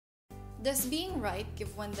Does being right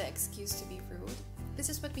give one the excuse to be rude? This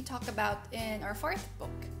is what we talk about in our fourth book.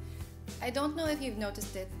 I don't know if you've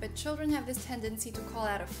noticed it, but children have this tendency to call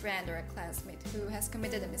out a friend or a classmate who has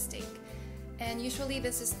committed a mistake. And usually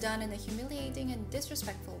this is done in a humiliating and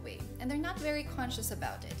disrespectful way, and they're not very conscious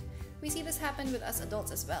about it. We see this happen with us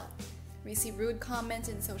adults as well. We see rude comments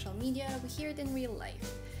in social media, we hear it in real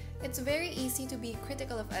life. It's very easy to be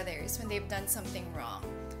critical of others when they've done something wrong.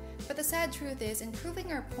 But the sad truth is, in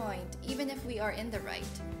proving our point, even if we are in the right,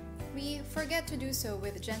 we forget to do so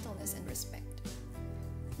with gentleness and respect.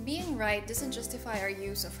 Being right doesn't justify our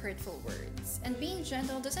use of hurtful words, and being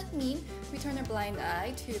gentle doesn't mean we turn a blind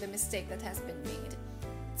eye to the mistake that has been made.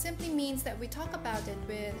 It simply means that we talk about it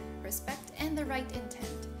with respect and the right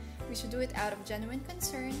intent. We should do it out of genuine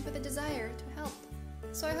concern with a desire to help.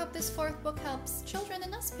 So I hope this fourth book helps children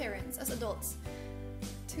and us parents as adults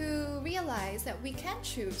to realize that we can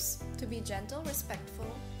choose to be gentle, respectful,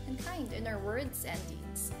 and kind in our words and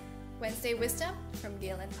deeds. Wednesday Wisdom from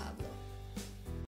Gail and Pablo.